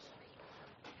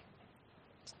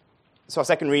So our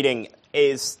second reading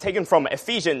is taken from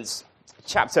Ephesians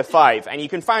chapter 5, and you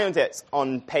can find it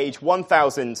on page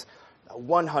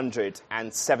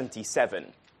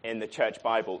 1177 in the church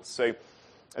Bibles. So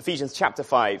Ephesians chapter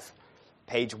 5,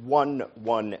 page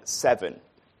 117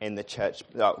 in the church,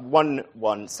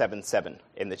 1177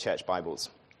 in the church Bibles.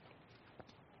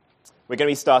 We're going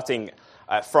to be starting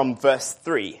from verse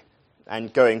 3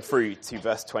 and going through to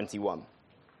verse 21.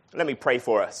 Let me pray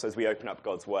for us as we open up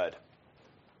God's word.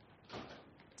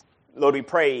 Lord, we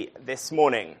pray this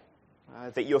morning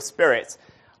that your Spirit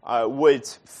would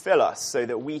fill us so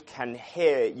that we can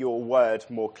hear your word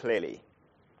more clearly,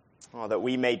 that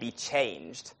we may be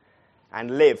changed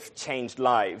and live changed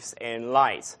lives in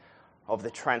light of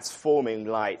the transforming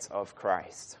light of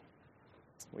Christ.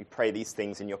 We pray these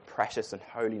things in your precious and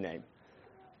holy name.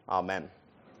 Amen.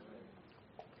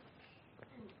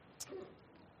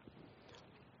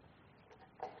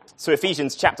 So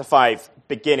Ephesians chapter 5,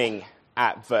 beginning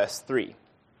at verse 3.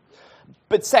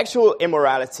 But sexual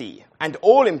immorality and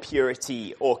all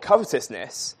impurity or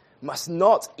covetousness must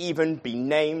not even be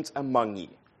named among you,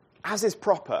 as is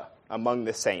proper among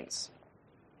the saints.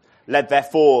 Let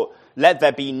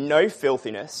there be no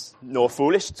filthiness, nor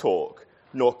foolish talk,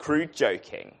 nor crude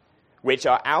joking, which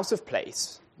are out of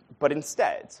place, but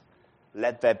instead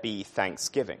let there be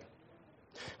thanksgiving.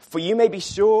 For you may be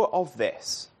sure of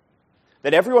this,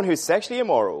 that everyone who is sexually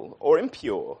immoral or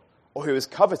impure, or who is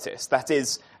covetous, that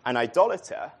is, an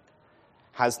idolater,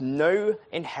 has no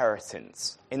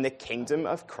inheritance in the kingdom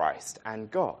of Christ and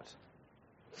God.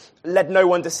 Let no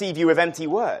one deceive you with empty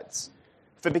words,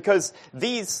 for because of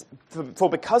these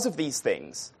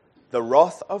things, the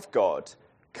wrath of God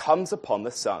comes upon the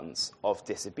sons of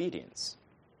disobedience.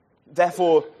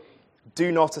 Therefore,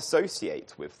 do not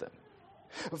associate with them.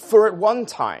 For at one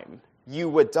time you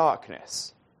were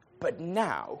darkness, but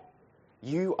now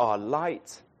you are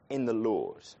light in the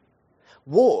Lord.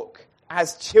 Walk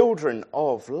as children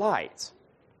of light,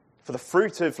 for the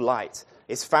fruit of light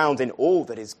is found in all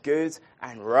that is good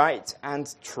and right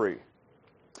and true.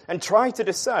 And try to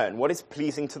discern what is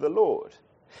pleasing to the Lord.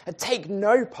 And take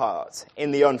no part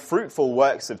in the unfruitful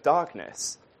works of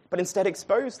darkness, but instead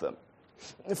expose them.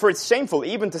 For it's shameful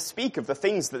even to speak of the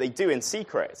things that they do in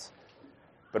secret.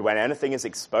 But when anything is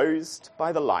exposed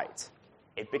by the light,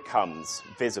 it becomes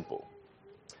visible.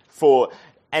 For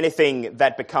anything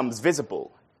that becomes visible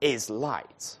is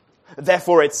light.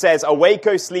 Therefore it says, "Awake,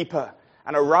 O sleeper,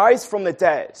 and arise from the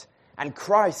dead, and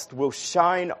Christ will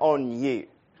shine on you."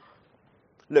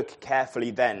 Look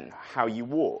carefully then how you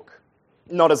walk,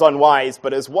 not as unwise,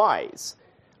 but as wise,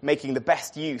 making the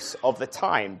best use of the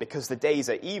time, because the days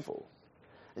are evil.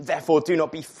 Therefore do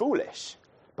not be foolish,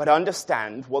 but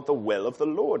understand what the will of the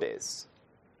Lord is.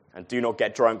 And do not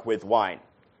get drunk with wine,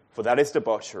 for that is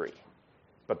debauchery,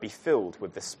 but be filled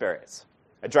with the Spirit,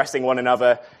 addressing one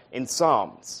another in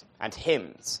psalms and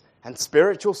hymns and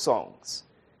spiritual songs,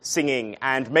 singing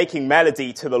and making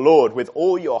melody to the Lord with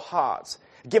all your heart,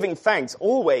 giving thanks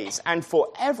always and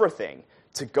for everything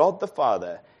to God the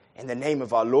Father in the name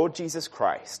of our Lord Jesus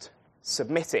Christ,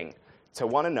 submitting to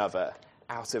one another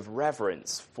out of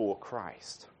reverence for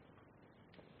Christ.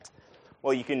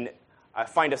 Well, you can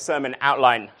find a sermon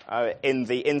outline in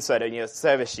the insert in your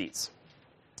service sheets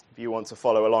if you want to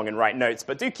follow along and write notes.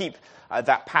 But do keep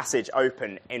that passage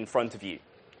open in front of you.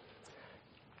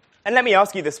 And let me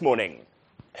ask you this morning,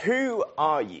 who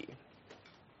are you?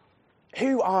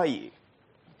 Who are you?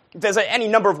 There's any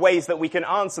number of ways that we can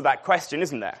answer that question,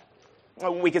 isn't there?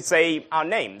 We could say our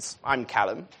names. I'm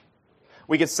Callum.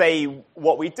 We could say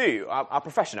what we do, our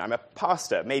profession. I'm a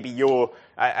pastor. Maybe you're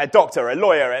a doctor, a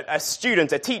lawyer, a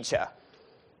student, a teacher.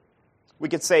 We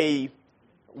could say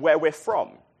where we're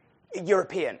from.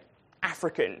 European,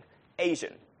 African,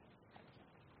 Asian.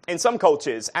 In some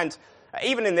cultures, and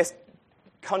even in this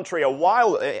country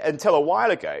until a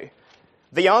while ago,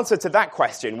 the answer to that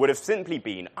question would have simply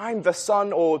been, I'm the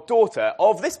son or daughter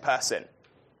of this person.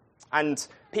 And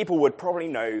people would probably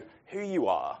know who you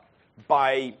are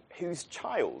by whose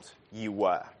child you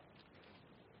were.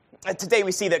 Today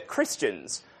we see that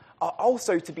Christians are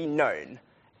also to be known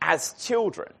as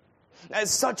children.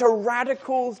 Such a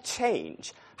radical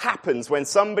change happens when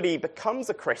somebody becomes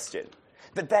a Christian,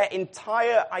 that their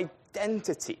entire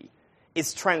identity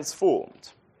is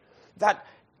transformed. That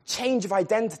change of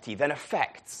identity then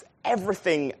affects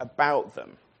everything about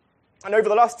them. And over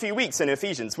the last few weeks in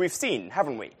Ephesians, we've seen,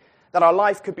 haven't we, that our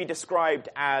life could be described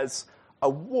as a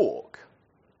walk.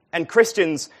 And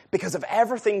Christians, because of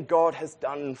everything God has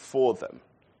done for them,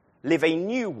 live a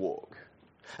new walk.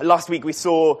 And last week we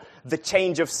saw the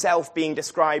change of self being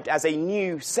described as a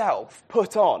new self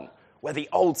put on, where the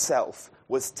old self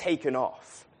was taken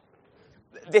off.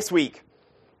 This week,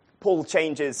 Paul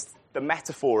changes the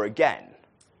metaphor again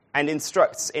and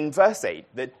instructs in verse 8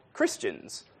 that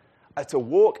Christians are to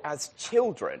walk as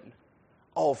children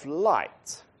of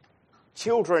light.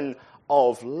 Children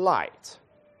of light.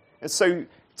 And so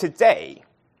today,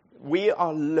 we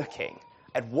are looking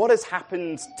at what has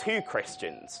happened to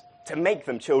Christians to make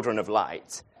them children of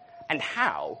light and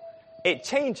how it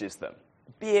changes them.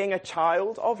 Being a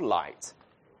child of light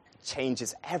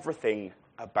changes everything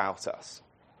about us.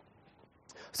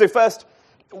 So first,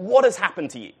 what has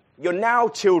happened to you? You're now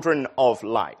children of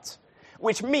light,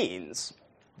 which means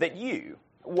that you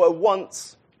were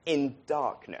once in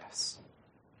darkness.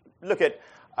 Look at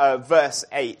verse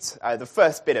 8, the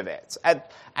first bit of it.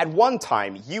 At one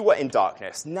time, you were in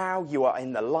darkness. Now you are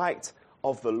in the light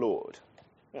of the Lord.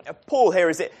 Paul here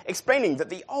is explaining that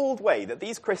the old way that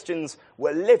these Christians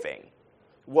were living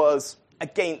was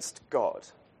against God.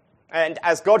 And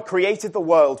as God created the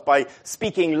world by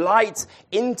speaking light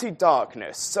into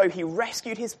darkness, so he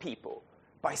rescued his people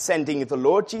by sending the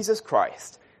Lord Jesus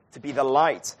Christ to be the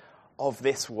light of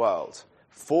this world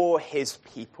for his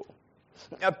people.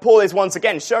 Paul is once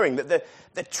again showing that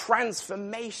the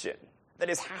transformation that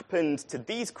has happened to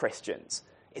these Christians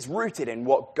is rooted in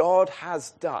what God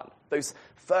has done. Those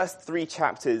first 3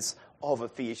 chapters of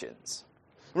Ephesians.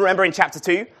 Remember in chapter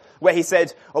 2, where he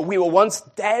said, we were once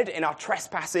dead in our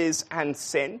trespasses and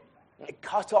sin,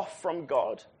 cut off from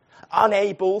God,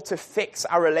 unable to fix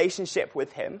our relationship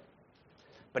with him.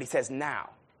 But he says now,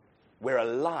 we're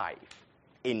alive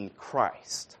in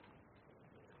Christ.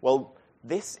 Well,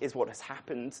 this is what has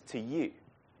happened to you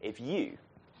if you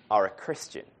are a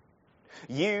Christian.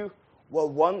 You were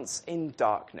once in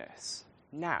darkness.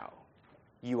 Now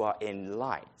you are in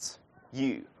light.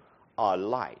 You are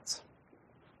light.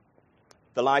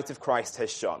 The light of Christ has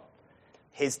shone.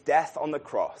 His death on the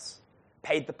cross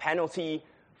paid the penalty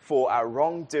for our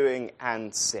wrongdoing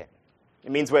and sin.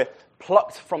 It means we're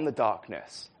plucked from the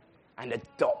darkness and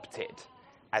adopted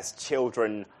as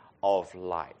children of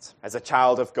light. As a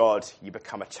child of God, you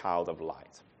become a child of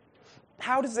light.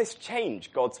 How does this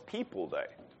change God's people, though?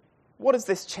 What is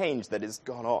this change that has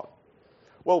gone on?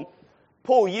 Well,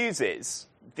 Paul uses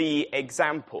the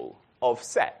example of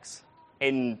sex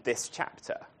in this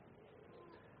chapter.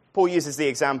 Paul uses the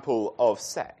example of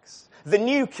sex. The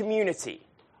new community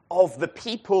of the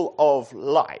people of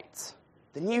light,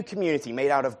 the new community made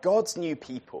out of God's new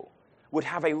people, would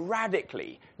have a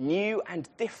radically new and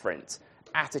different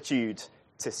attitude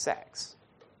to sex.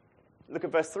 Look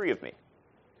at verse 3 of me.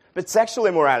 But sexual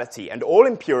immorality and all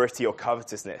impurity or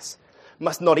covetousness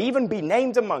must not even be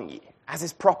named among you, as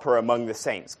is proper among the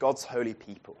saints, God's holy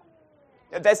people.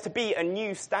 There's to be a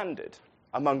new standard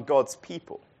among God's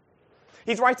people.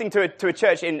 He's writing to a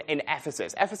church in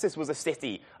Ephesus. Ephesus was a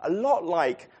city a lot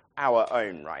like our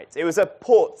own, right? It was a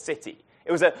port city.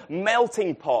 It was a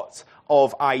melting pot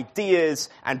of ideas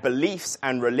and beliefs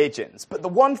and religions. But the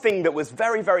one thing that was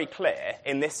very, very clear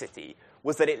in this city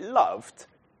was that it loved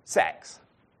sex.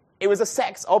 It was a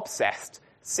sex-obsessed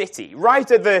city. Right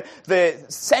at the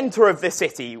center of the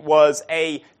city was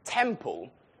a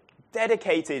temple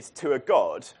dedicated to a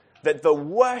god that the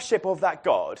worship of that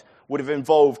god would have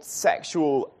involved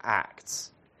sexual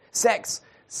acts. Sex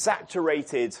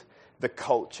saturated the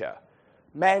culture.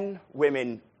 Men,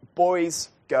 women, boys,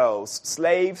 girls,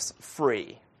 slaves,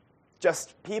 free.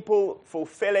 Just people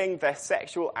fulfilling their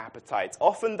sexual appetites,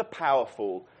 often the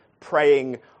powerful,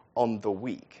 preying on the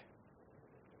weak.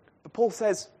 But Paul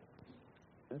says,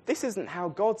 this isn't how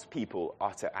God's people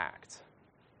are to act.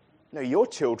 No, you're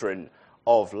children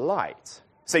of light.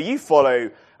 So you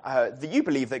you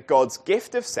believe that God's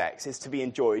gift of sex is to be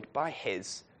enjoyed by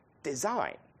his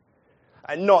design.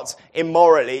 Not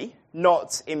immorally,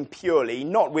 not impurely,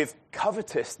 not with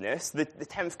covetousness, the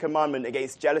 10th commandment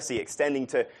against jealousy extending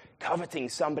to coveting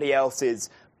somebody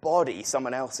else's body,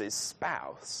 someone else's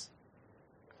spouse.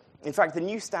 In fact, the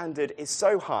new standard is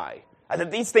so high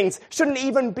that these things shouldn't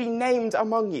even be named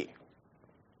among you.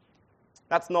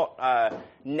 That's not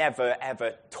never,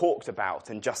 ever talked about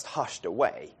and just hushed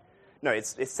away. No,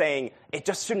 it's saying it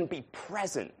just shouldn't be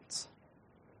present.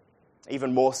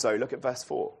 Even more so, look at verse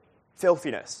 4.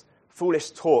 Filthiness, foolish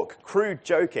talk, crude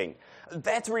joking,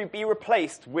 they're to be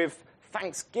replaced with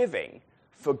thanksgiving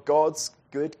for God's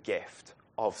good gift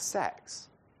of sex.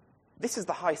 This is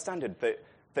the high standard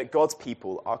that God's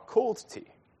people are called to.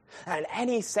 And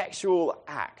any sexual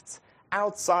act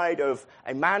outside of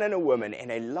a man and a woman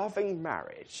in a loving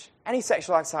marriage, any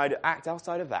sexual act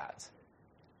outside of that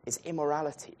is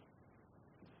immorality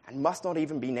and must not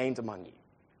even be named among you.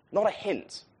 Not a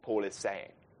hint, Paul is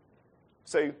saying.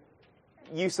 So,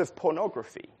 use of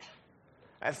pornography.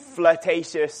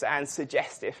 flirtatious and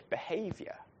suggestive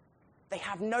behavior. They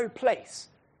have no place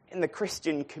in the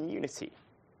Christian community.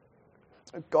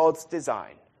 God's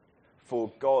design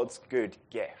for God's good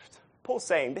gift. Paul's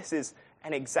saying this is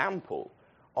an example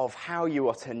of how you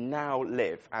are to now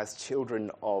live as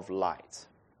children of light.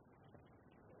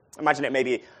 Imagine it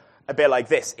maybe a bit like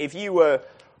this. If you were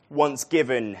once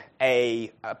given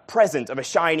a present of a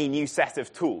shiny new set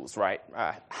of tools, right?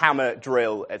 Hammer,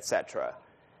 drill, etc.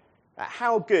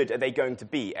 How good are they going to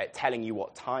be at telling you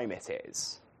what time it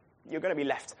is? You're going to be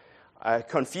left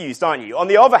confused, aren't you? On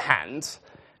the other hand,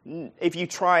 if you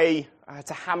try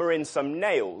to hammer in some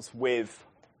nails with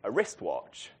a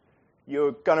wristwatch,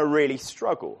 you're going to really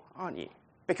struggle, aren't you?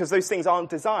 Because those things aren't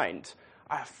designed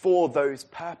for those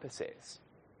purposes.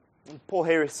 And Paul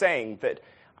here is saying that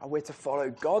we're to follow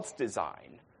God's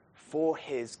design for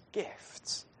his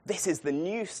gifts. This is the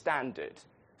new standard,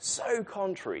 so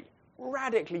contrary,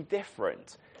 radically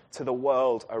different to the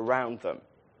world around them,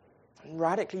 and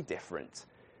radically different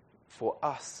for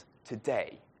us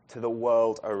today, to the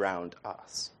world around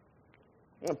us.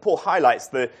 And Paul highlights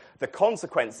the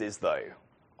consequences, though,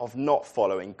 of not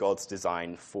following God's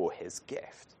design for his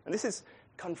gift. And this is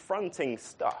confronting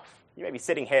stuff. You may be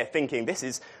sitting here thinking this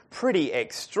is pretty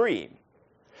extreme.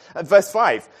 Verse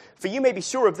 5, for you may be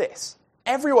sure of this,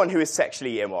 everyone who is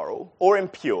sexually immoral or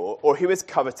impure or who is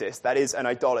covetous, that is an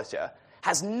idolater,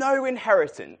 has no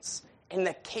inheritance in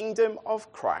the kingdom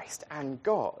of Christ and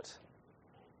God.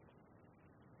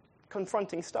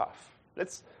 Confronting stuff.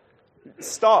 Let's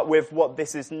start with what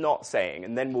this is not saying,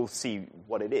 and then we'll see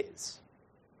what it is.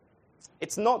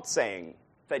 It's not saying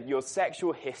that your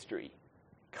sexual history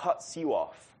cuts you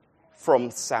off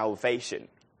from salvation.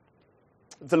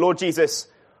 The Lord Jesus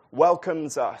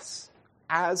welcomes us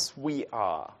as we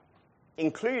are,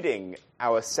 including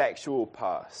our sexual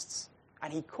pasts,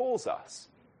 and he calls us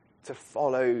to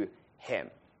follow him.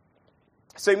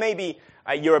 So maybe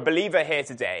you're a believer here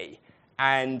today,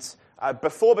 and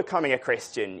before becoming a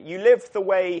Christian, you live the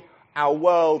way our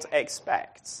world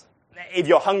expects. If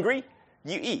you're hungry,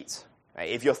 you eat.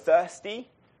 If you're thirsty,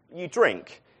 you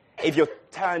drink. If you're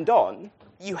turned on,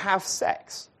 you have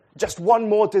sex. Just one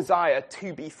more desire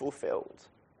to be fulfilled.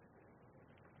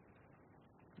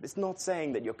 It's not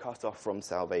saying that you're cut off from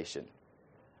salvation.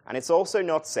 And it's also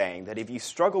not saying that if you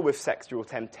struggle with sexual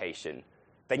temptation,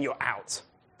 then you're out.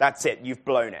 That's it, you've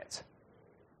blown it.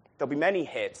 There'll be many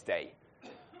here today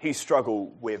who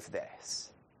struggle with this.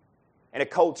 In a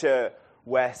culture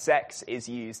where sex is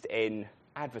used in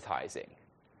advertising,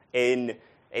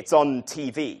 it's on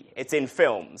TV, it's in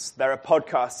films, there are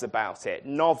podcasts about it,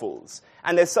 novels,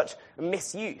 and there's such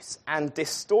misuse and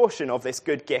distortion of this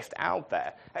good gift out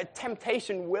there.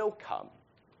 Temptation will come,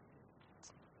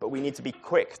 but we need to be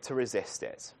quick to resist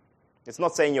it. It's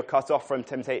not saying you're cut off from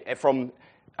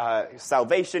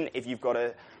salvation if you've got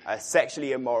a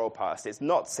sexually immoral past. It's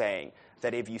not saying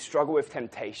that if you struggle with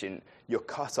temptation, you're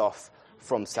cut off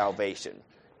from salvation.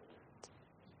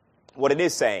 What it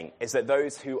is saying is that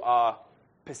those who are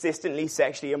persistently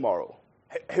sexually immoral,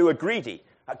 who are greedy,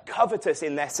 are covetous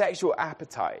in their sexual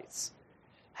appetites,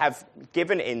 have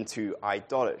given into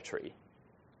idolatry,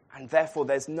 and therefore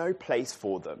there's no place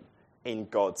for them in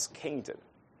God's kingdom.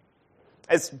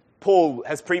 As Paul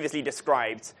has previously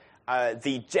described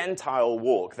the Gentile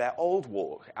walk, their old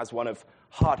walk, as one of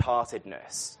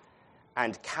hard-heartedness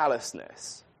and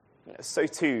callousness, so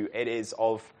too it is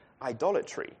of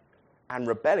idolatry and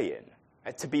rebellion,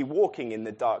 to be walking in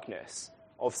the darkness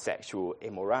of sexual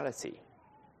immorality.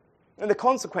 And the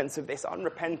consequence of this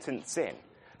unrepentant sin,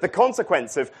 the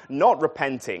consequence of not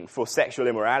repenting for sexual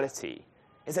immorality,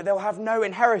 is that they'll have no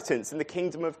inheritance in the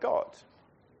kingdom of God.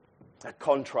 Now,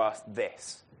 contrast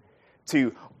this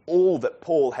to all that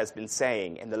Paul has been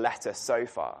saying in the letter so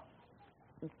far.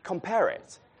 Compare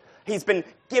it. He's been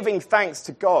giving thanks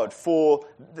to God for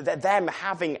them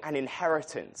having an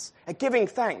inheritance, and giving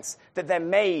thanks that they're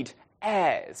made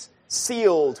heirs,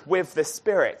 sealed with the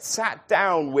Spirit, sat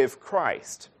down with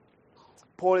Christ.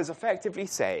 Paul is effectively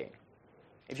saying,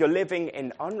 if you're living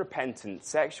in unrepentant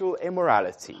sexual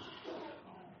immorality,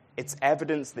 it's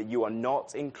evidence that you are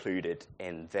not included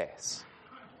in this.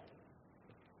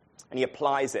 And he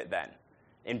applies it then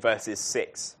in verses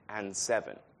 6 and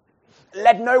 7.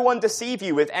 Let no one deceive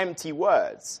you with empty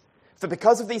words, for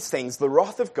because of these things the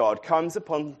wrath of God comes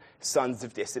upon sons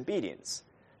of disobedience.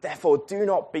 Therefore do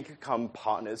not become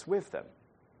partners with them.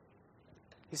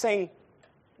 He's saying,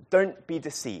 don't be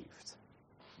deceived.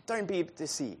 Don't be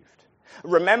deceived.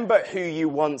 Remember who you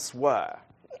once were,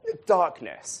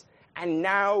 darkness, and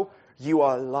now you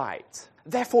are light.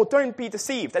 Therefore don't be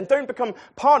deceived, and don't become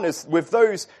partners with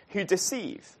those who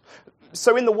deceive.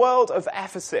 So in the world of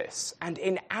Ephesus and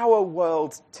in our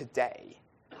world today,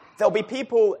 there'll be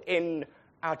people in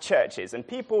our churches and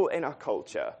people in our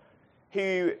culture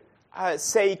who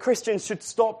say Christians should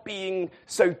stop being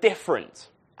so different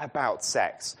about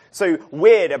sex, so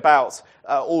weird about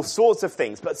all sorts of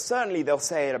things, but certainly they'll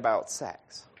say it about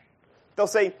sex. They'll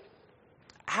say,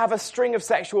 have a string of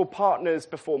sexual partners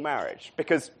before marriage,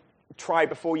 because try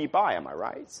before you buy, am I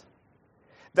right?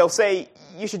 They'll say,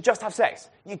 you should just have sex.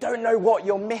 You don't know what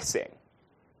you're missing.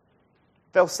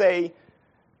 They'll say,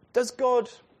 does God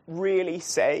really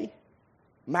say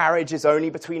marriage is only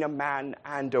between a man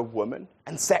and a woman,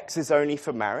 and sex is only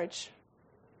for marriage?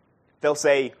 They'll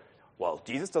say, well,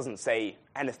 Jesus doesn't say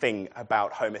anything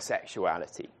about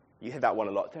homosexuality. You hear that one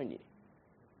a lot, don't you?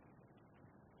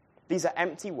 These are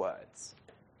empty words,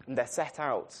 and they're set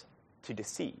out to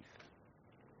deceive.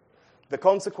 The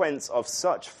consequence of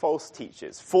such false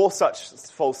teachers, for such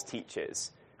false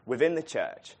teachers within the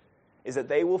church, is that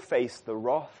they will face the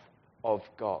wrath of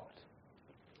God.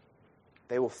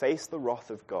 They will face the wrath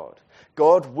of God.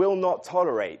 God will not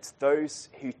tolerate those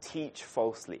who teach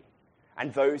falsely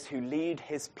and those who lead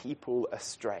his people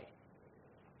astray.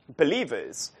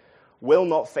 Believers will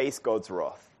not face God's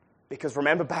wrath because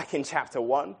remember back in chapter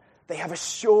 1, they have a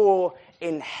sure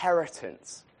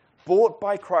inheritance, bought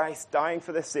by Christ, dying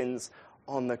for their sins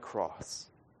on the cross.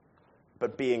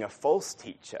 But being a false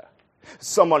teacher,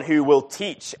 someone who will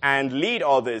teach and lead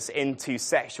others into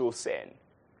sexual sin,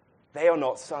 they are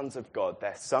not sons of God.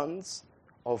 They're sons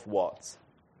of what?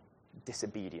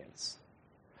 Disobedience.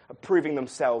 Proving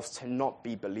themselves to not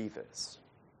be believers.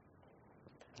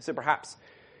 So perhaps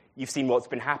you've seen what's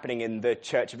been happening in the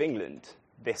Church of England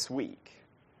this week.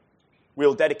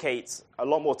 We'll dedicate a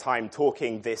lot more time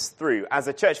talking this through as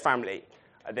a church family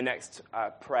at the next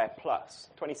Prayer Plus,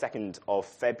 22nd of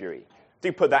February.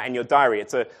 Do put that in your diary.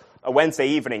 It's a Wednesday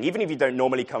evening. Even if you don't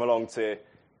normally come along to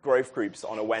growth groups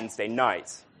on a Wednesday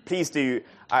night, please do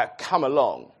come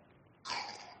along.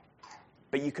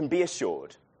 But you can be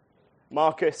assured,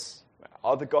 Marcus,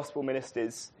 other gospel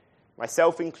ministers,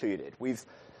 myself included, we've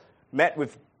met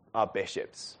with our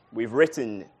bishops. We've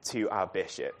written to our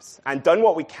bishops and done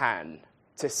what we can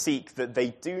to seek that they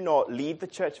do not lead the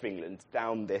Church of England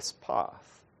down this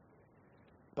path.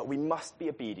 But we must be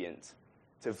obedient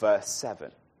to verse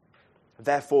 7.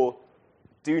 Therefore,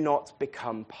 do not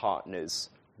become partners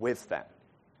with them.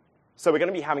 So we're going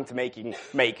to be having to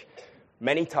make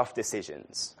many tough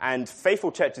decisions. And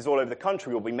faithful churches all over the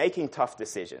country will be making tough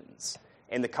decisions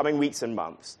in the coming weeks and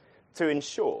months to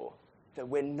ensure that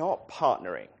we're not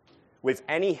partnering with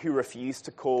any who refuse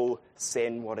to call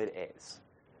sin what it is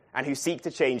and who seek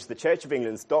to change the Church of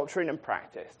England's doctrine and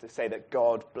practice to say that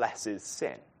God blesses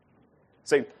sin.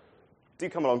 So do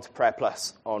come along to Prayer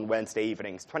Plus on Wednesday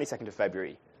evenings, 22nd of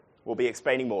February. We'll be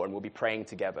explaining more and we'll be praying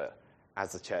together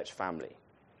as a church family.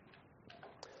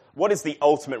 What is the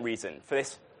ultimate reason for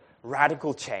this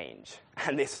radical change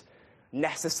and this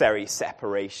necessary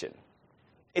separation?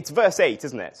 It's verse 8,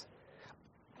 isn't it?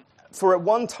 For at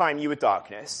one time you were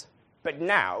darkness, but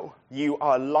now you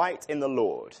are light in the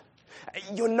Lord.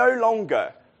 You're no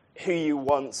longer who you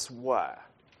once were.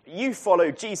 You follow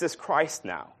Jesus Christ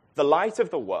now, the light of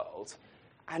the world,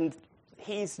 and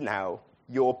he's now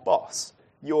your boss.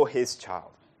 You're his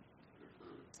child.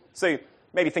 So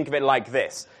maybe think of it like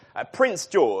this. Prince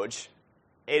George,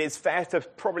 it is fair to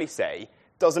probably say,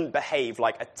 doesn't behave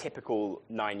like a typical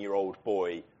 9-year-old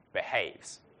boy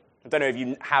behaves. I don't know if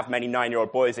you have many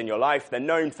 9-year-old boys in your life. They're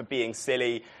known for being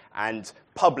silly and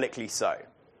publicly so.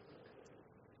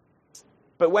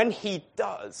 But when he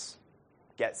does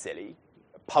get silly,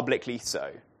 publicly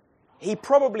so, he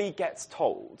probably gets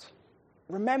told,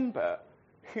 remember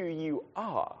who you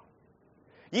are.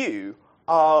 You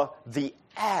are the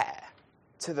heir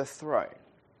to the throne.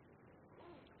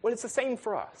 Well, it's the same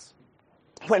for us.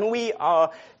 When we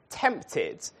are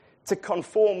tempted to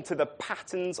conform to the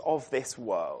patterns of this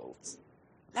world,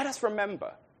 let us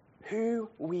remember who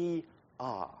we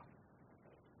are.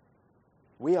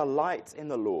 We are light in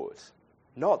the Lord,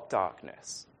 not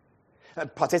darkness.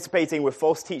 And participating with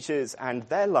false teachers and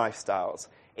their lifestyles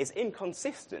is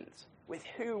inconsistent with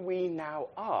who we now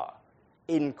are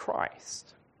in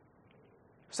Christ.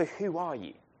 So who are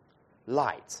you?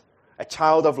 Light. A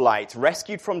child of light,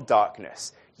 rescued from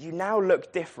darkness. You now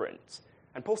look different.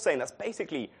 And Paul's saying that's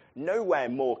basically nowhere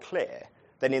more clear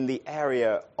than in the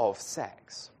area of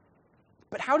sex.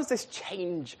 But how does this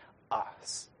change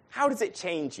us? How does it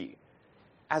change you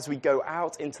as we go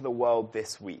out into the world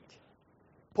this week?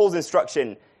 Paul's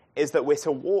instruction is that we're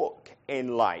to walk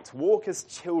in light, walk as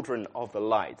children of the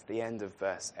light, the end of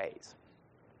verse 8.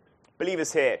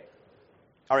 Believers here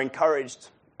are encouraged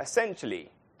essentially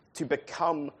to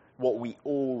become what we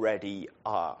already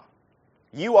are.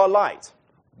 You are light.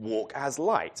 Walk as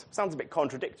light. Sounds a bit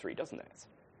contradictory, doesn't it?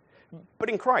 But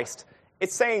in Christ,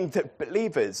 it's saying that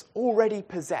believers already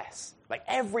possess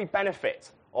every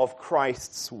benefit of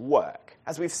Christ's work,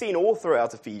 as we've seen all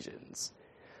throughout Ephesians,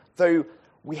 though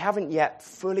we haven't yet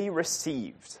fully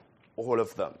received all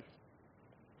of them.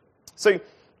 So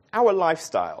our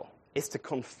lifestyle is to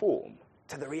conform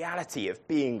to the reality of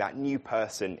being that new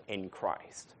person in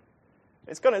Christ.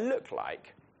 It's going to look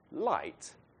like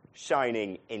light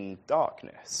shining in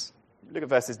darkness. Look at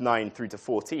verses 9 through to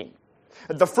 14.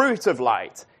 The fruit of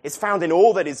light is found in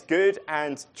all that is good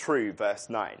and true, verse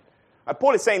 9.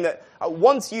 Paul is saying that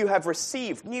once you have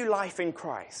received new life in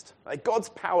Christ, God's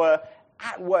power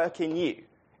at work in you,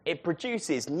 it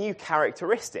produces new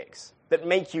characteristics that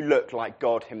make you look like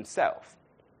God himself.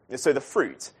 So the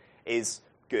fruit is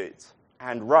good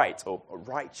and right, or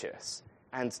righteous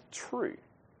and true.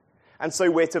 And so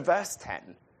we're to verse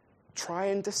 10, try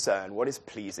and discern what is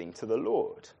pleasing to the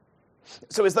Lord.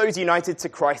 So as those united to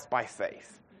Christ by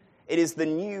faith, it is the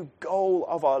new goal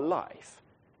of our life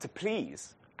to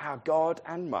please our God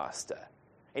and Master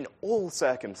in all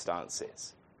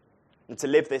circumstances. And to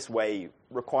live this way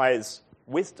requires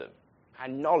wisdom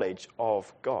and knowledge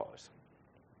of God.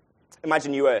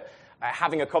 Imagine you were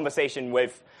having a conversation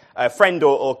with a friend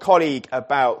or colleague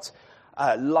about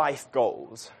life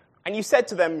goals, and you said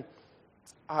to them,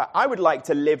 I would like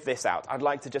to live this out. I'd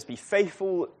like to just be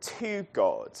faithful to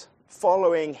God,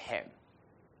 following him.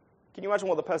 Can you imagine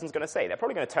what the person's going to say? They're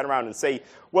probably going to turn around and say,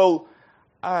 well,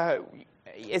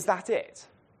 is that it?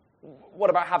 What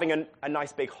about having a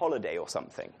nice big holiday or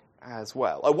something as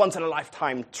well? A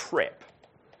once-in-a-lifetime trip?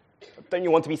 Don't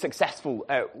you want to be successful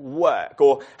at work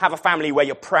or have a family where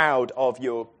you're proud of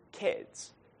your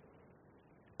kids?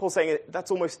 Paul's saying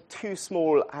that's almost too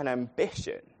small an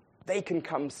ambition. They can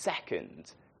come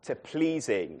second to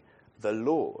pleasing the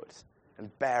Lord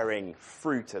and bearing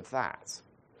fruit of that.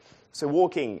 So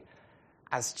walking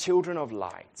as children of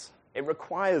light, it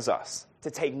requires us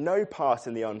to take no part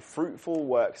in the unfruitful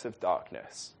works of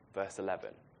darkness, verse 11.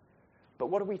 But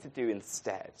what are we to do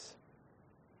instead?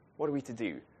 What are we to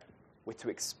do? We're to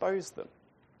expose them.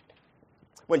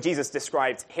 When Jesus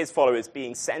described his followers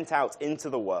being sent out into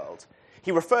the world,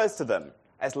 he refers to them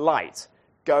as light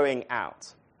going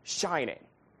out, shining,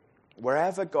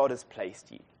 wherever God has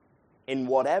placed you, in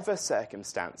whatever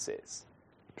circumstances,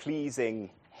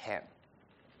 pleasing him.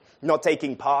 Not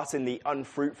taking part in the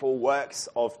unfruitful works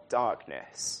of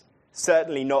darkness,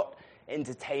 certainly not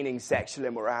entertaining sexual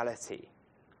immorality,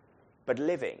 but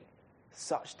living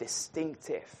such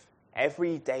distinctive,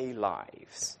 everyday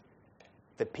lives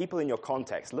that people in your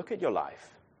context look at your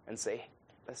life and say,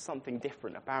 there's something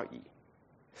different about you.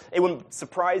 It wouldn't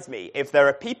surprise me if there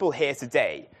are people here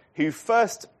today who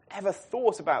first ever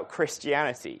thought about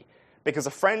Christianity because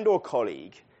a friend or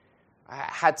colleague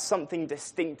had something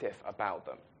distinctive about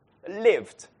them,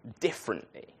 lived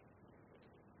differently.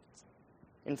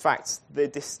 In fact, the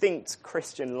distinct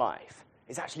Christian life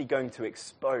is actually going to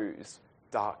expose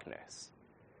darkness.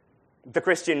 The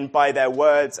Christian, by their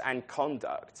words and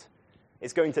conduct,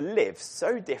 is going to live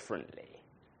so differently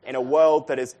in a world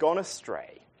that has gone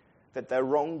astray that their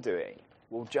wrongdoing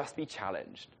will just be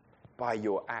challenged by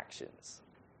your actions.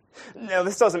 Now,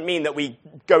 this doesn't mean that we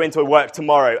go into work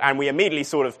tomorrow and we immediately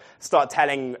sort of start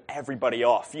telling everybody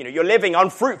off. You know, you're living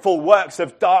unfruitful works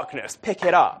of darkness. Pick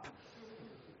it up.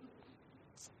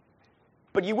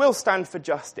 But you will stand for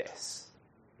justice.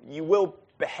 You will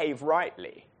behave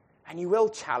rightly. And you will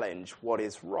challenge what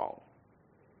is wrong.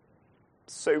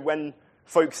 So when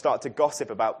folks start to gossip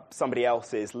about somebody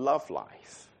else's love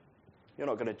life, you're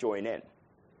not going to join in.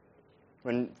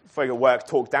 When folk at work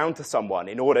talk down to someone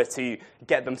in order to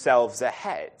get themselves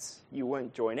ahead, you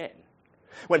won't join in.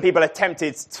 When people are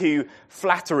tempted to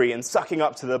flattery and sucking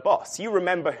up to the boss, you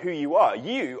remember who you are.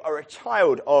 You are a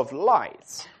child of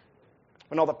light.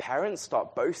 When other parents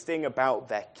start boasting about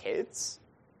their kids,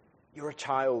 you're a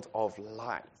child of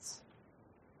light.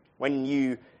 When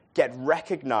you get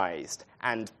recognized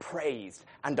and praised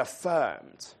and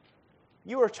affirmed,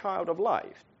 you're a child of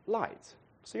light.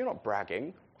 So you're not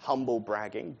bragging, humble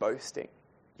bragging, boasting.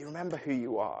 You remember who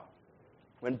you are.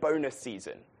 When bonus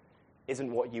season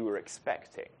isn't what you were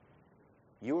expecting,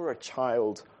 you are a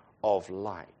child of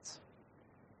light.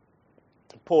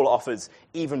 Paul offers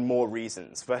even more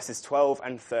reasons, verses 12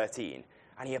 and 13,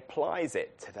 and he applies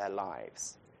it to their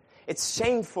lives. It's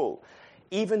shameful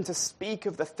even to speak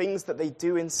of the things that they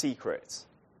do in secret.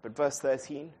 But verse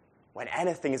 13, when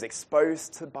anything is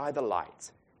exposed by the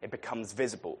light, it becomes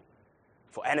visible.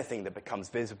 For anything that becomes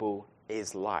visible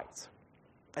is light.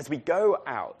 As we go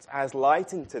out as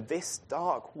light into this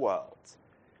dark world,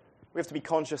 we have to be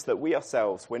conscious that we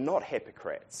ourselves, we're not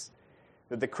hypocrites,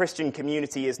 that the Christian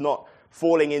community is not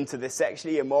falling into the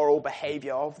sexually immoral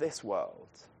behavior of this world.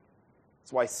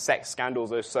 That's why sex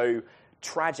scandals are so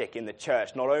tragic in the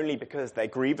church, not only because they're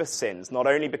grievous sins, not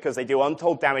only because they do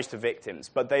untold damage to victims,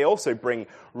 but they also bring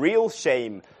real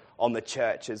shame on the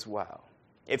church as well.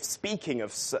 If speaking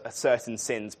of certain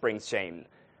sins brings shame,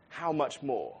 how much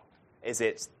more is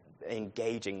it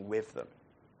engaging with them?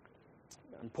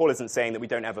 And Paul isn't saying that we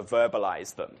don't ever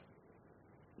verbalize them.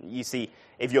 You see,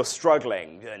 if you're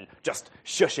struggling, then just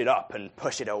shush it up and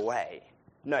push it away.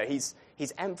 No, he's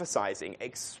emphasizing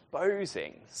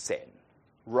exposing sin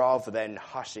rather than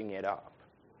hushing it up.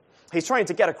 He's trying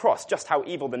to get across just how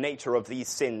evil the nature of these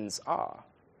sins are.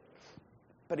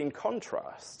 But in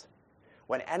contrast,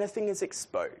 when anything is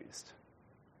exposed,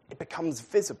 it becomes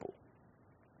visible.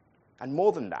 And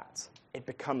more than that, it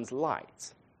becomes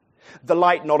light. The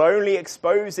light not only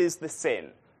exposes the sin,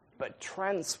 but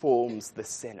transforms the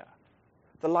sinner.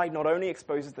 The light not only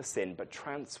exposes the sin, but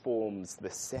transforms the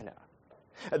sinner.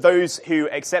 Those who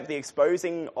accept the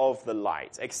exposing of the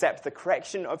light, accept the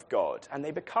correction of God, and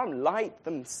they become light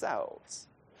themselves.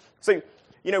 So,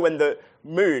 when the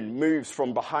moon moves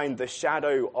from behind the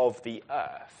shadow of the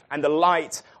earth, and the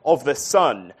light of the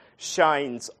sun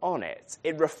shines on it,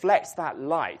 it reflects that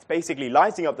light, basically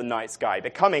lighting up the night sky,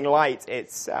 becoming light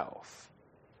itself.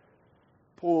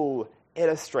 Paul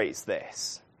illustrates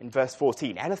this in verse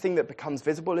 14. Anything that becomes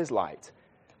visible is light.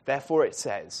 Therefore it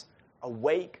says,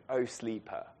 "Awake, O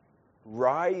sleeper,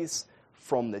 rise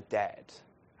from the dead,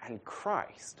 and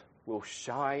Christ will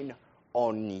shine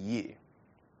on you."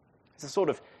 It's a sort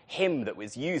of hymn that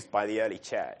was used by the early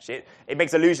church. It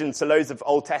makes allusion to loads of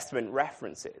Old Testament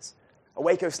references.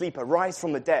 Awake, O sleeper, rise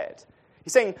from the dead.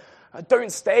 He's saying,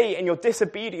 don't stay in your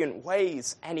disobedient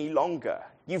ways any longer.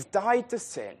 You've died to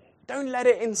sin. Don't let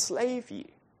it enslave you.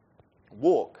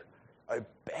 Walk,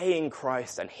 obeying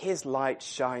Christ, and his light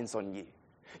shines on you.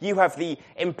 You have the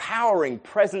empowering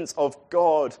presence of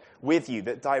God with you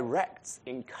that directs,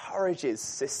 encourages,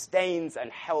 sustains,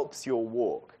 and helps your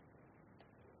walk.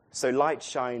 So light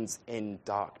shines in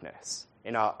darkness,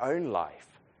 in our own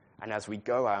life, and as we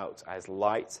go out as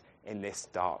light in this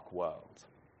dark world.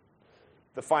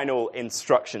 The final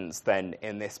instructions then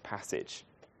in this passage,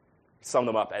 sum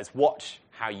them up as watch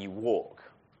how you walk.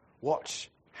 Watch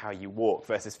how you walk,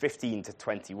 verses 15 to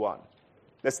 21.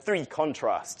 There's three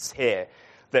contrasts here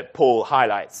that Paul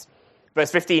highlights. Verse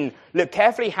 15, look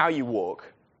carefully how you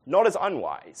walk, not as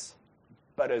unwise,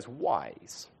 but as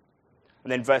wise.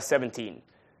 And then verse 17,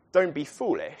 don't be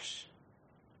foolish,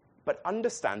 but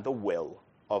understand the will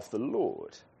of the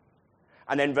Lord.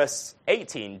 And then verse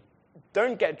 18,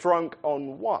 don't get drunk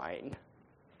on wine,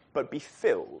 but be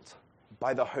filled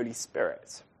by the Holy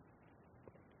Spirit.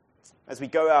 As we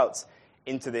go out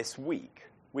into this week,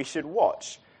 we should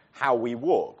watch how we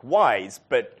walk, wise,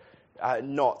 but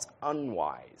not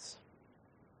unwise.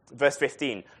 Verse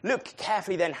 15, look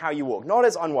carefully then how you walk, not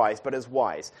as unwise, but as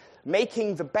wise,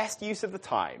 making the best use of the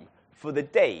time, for the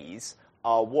days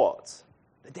are what?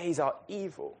 The days are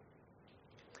evil.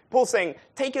 Paul's saying,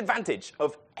 take advantage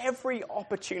of every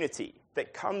opportunity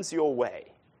that comes your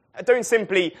way. Don't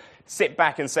simply sit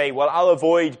back and say, well, I'll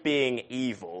avoid being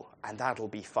evil, and that'll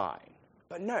be fine.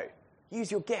 But no,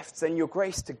 use your gifts and your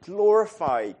grace to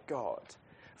glorify God.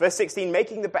 Verse 16,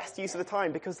 making the best use of the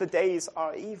time, because the days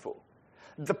are evil.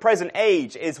 The present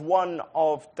age is one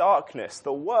of darkness.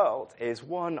 The world is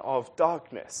one of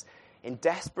darkness, in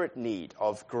desperate need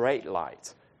of great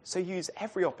light. So use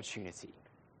every opportunity.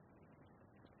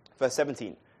 Verse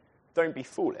 17, don't be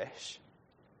foolish,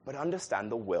 but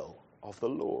understand the will of the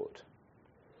Lord.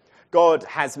 God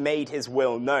has made his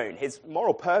will known. His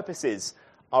moral purposes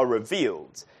are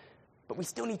revealed, but we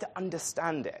still need to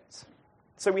understand it.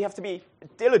 So we have to be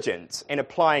diligent in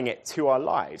applying it to our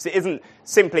lives. It isn't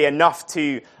simply enough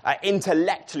to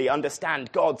intellectually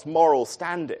understand God's moral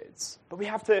standards, but we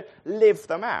have to live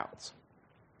them out.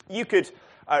 You could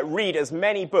read as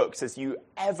many books as you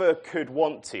ever could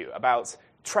want to about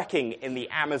trekking in the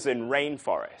Amazon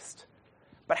rainforest.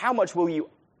 But how much will you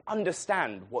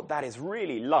understand what that is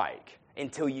really like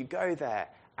until you go there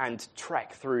and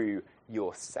trek through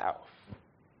yourself?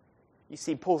 You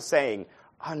see, Paul's saying,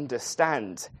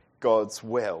 understand God's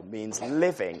will means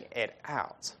living it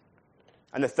out.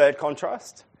 And the third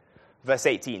contrast, verse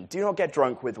 18, do not get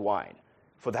drunk with wine,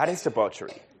 for that is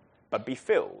debauchery, but be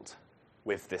filled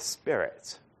with the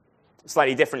Spirit.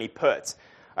 Slightly differently put,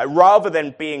 rather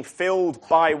than being filled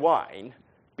by wine,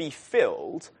 be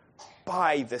filled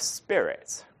by the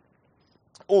Spirit.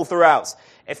 All throughout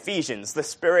Ephesians, the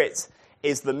Spirit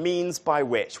is the means by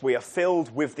which we are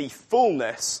filled with the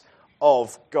fullness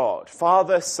of God,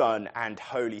 Father, Son, and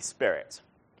Holy Spirit.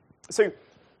 So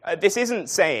this isn't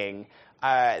saying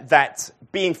that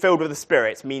being filled with the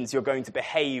Spirit means you're going to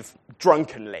behave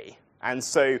drunkenly. And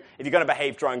so if you're going to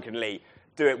behave drunkenly,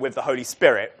 do it with the Holy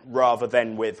Spirit rather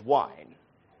than with wine.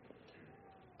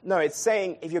 No, it's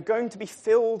saying if you're going to be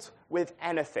filled with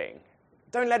anything,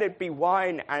 don't let it be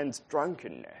wine and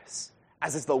drunkenness,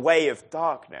 as is the way of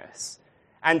darkness.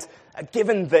 And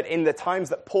given that in the times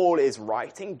that Paul is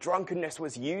writing, drunkenness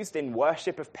was used in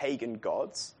worship of pagan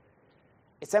gods,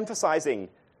 it's emphasizing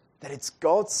that it's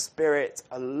God's Spirit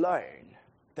alone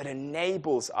that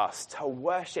enables us to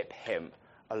worship him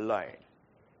alone.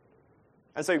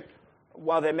 And so,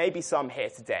 while there may be some here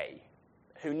today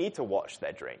who need to watch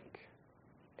their drink,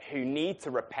 who need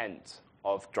to repent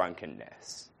of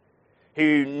drunkenness,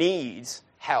 who need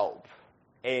help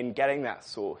in getting that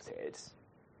sorted,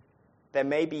 there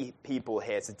may be people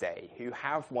here today who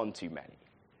have one too many,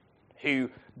 who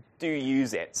do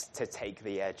use it to take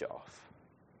the edge off.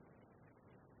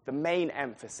 The main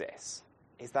emphasis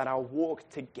is that our walk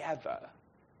together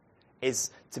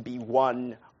is to be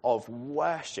one of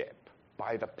worship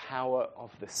by the power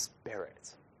of the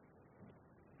Spirit.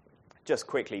 Just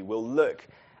quickly, we'll look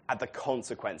at the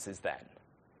consequences then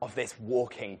of this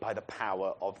walking by the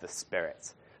power of the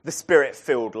Spirit, the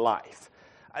Spirit-filled life.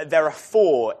 There are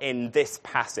 4 in this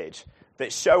passage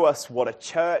that show us what a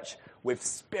church with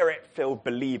Spirit-filled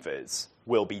believers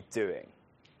will be doing.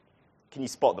 Can you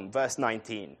spot them? Verse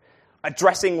 19,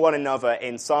 addressing one another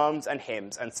in psalms and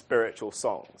hymns and spiritual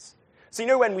songs.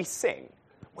 So when we sing,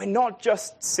 we're not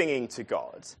just singing to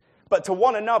God, but to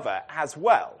one another as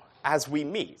well as we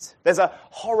meet. There's a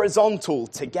horizontal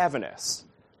togetherness.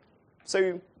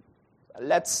 So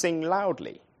let's sing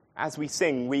loudly. As we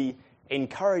sing, we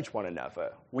encourage one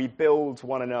another. We build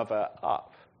one another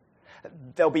up.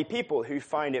 There'll be people who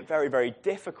find it very, very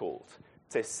difficult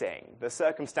to sing. The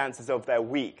circumstances of their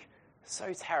week,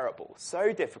 so terrible,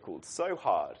 so difficult, so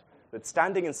hard, that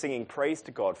standing and singing praise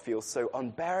to God feels so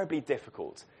unbearably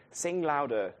difficult. Sing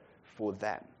louder for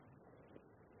them.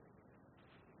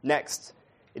 Next,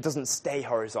 it doesn't stay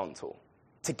horizontal.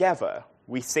 Together,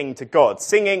 we sing to God,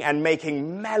 singing and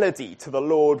making melody to the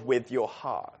Lord with your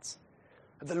heart.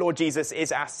 The Lord Jesus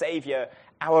is our Savior,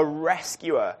 our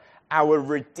rescuer, our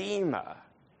Redeemer.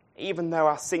 Even though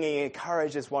our singing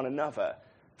encourages one another,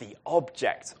 the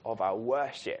object of our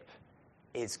worship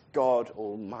is God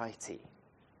Almighty.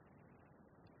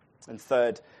 And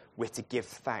third, we're to give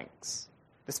thanks.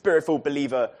 The Spirit-filled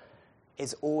believer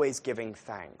is always giving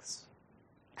thanks.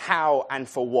 How and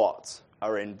for what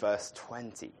are in verse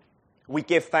 20. We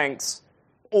give thanks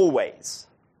always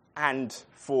and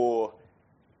for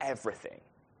everything.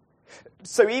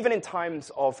 So even in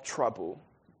times of trouble,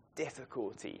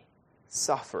 difficulty,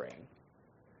 suffering,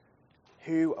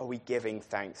 who are we giving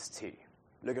thanks to?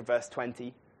 Look at verse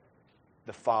 20.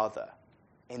 The Father,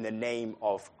 in the name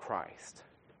of Christ.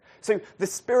 So the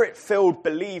Spirit-filled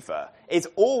believer is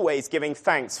always giving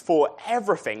thanks for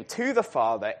everything to the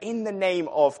Father in the name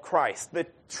of Christ, the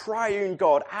triune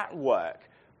God at work,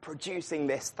 producing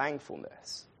this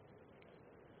thankfulness.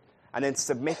 And then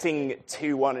submitting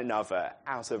to one another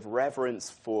out of reverence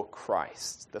for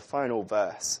Christ. The final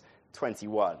verse,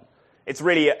 21. It's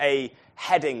really a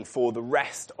heading for the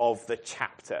rest of the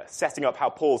chapter, setting up how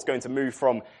Paul's going to move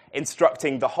from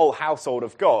instructing the whole household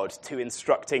of God to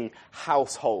instructing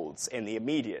households in the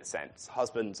immediate sense,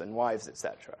 husbands and wives,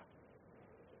 etc.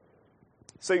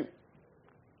 So,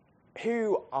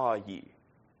 who are you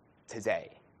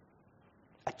today?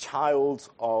 A child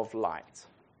of light,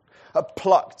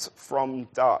 plucked from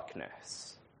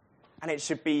darkness. And it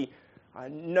should be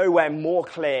nowhere more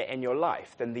clear in your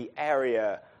life than the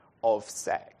area of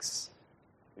sex.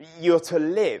 You're to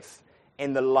live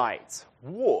in the light,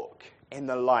 walk in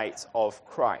the light of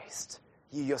Christ.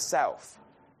 You yourself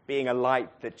being a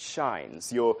light that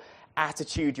shines, your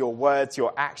attitude, your words,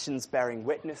 your actions bearing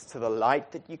witness to the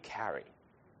light that you carry.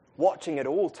 Watching at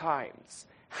all times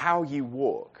how you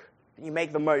walk. You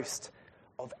make the most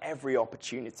of every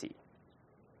opportunity.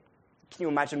 Can you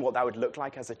imagine what that would look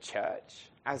like as a church,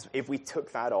 as if we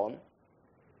took that on?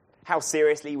 How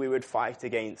seriously we would fight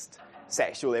against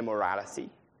sexual immorality.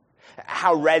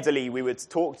 How readily we would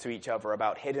talk to each other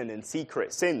about hidden and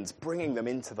secret sins, bringing them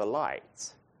into the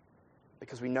light.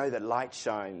 Because we know that light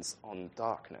shines on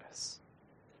darkness.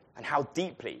 And how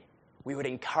deeply we would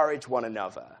encourage one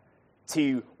another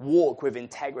to walk with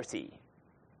integrity,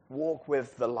 walk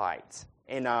with the light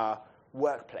in our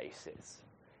workplaces,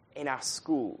 in our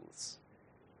schools.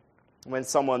 When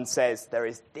someone says there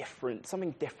is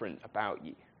something different about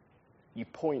you, you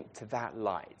point to that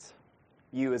light.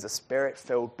 You as a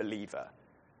Spirit-filled believer,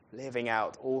 living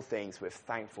out all things with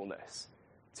thankfulness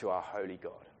to our holy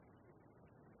God.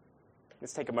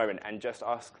 Let's take a moment and just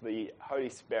ask the Holy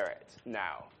Spirit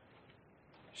now,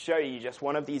 show you just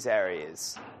one of these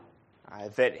areas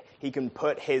that he can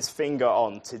put his finger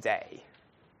on today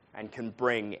and can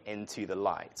bring into the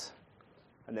light.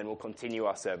 And then we'll continue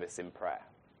our service in prayer.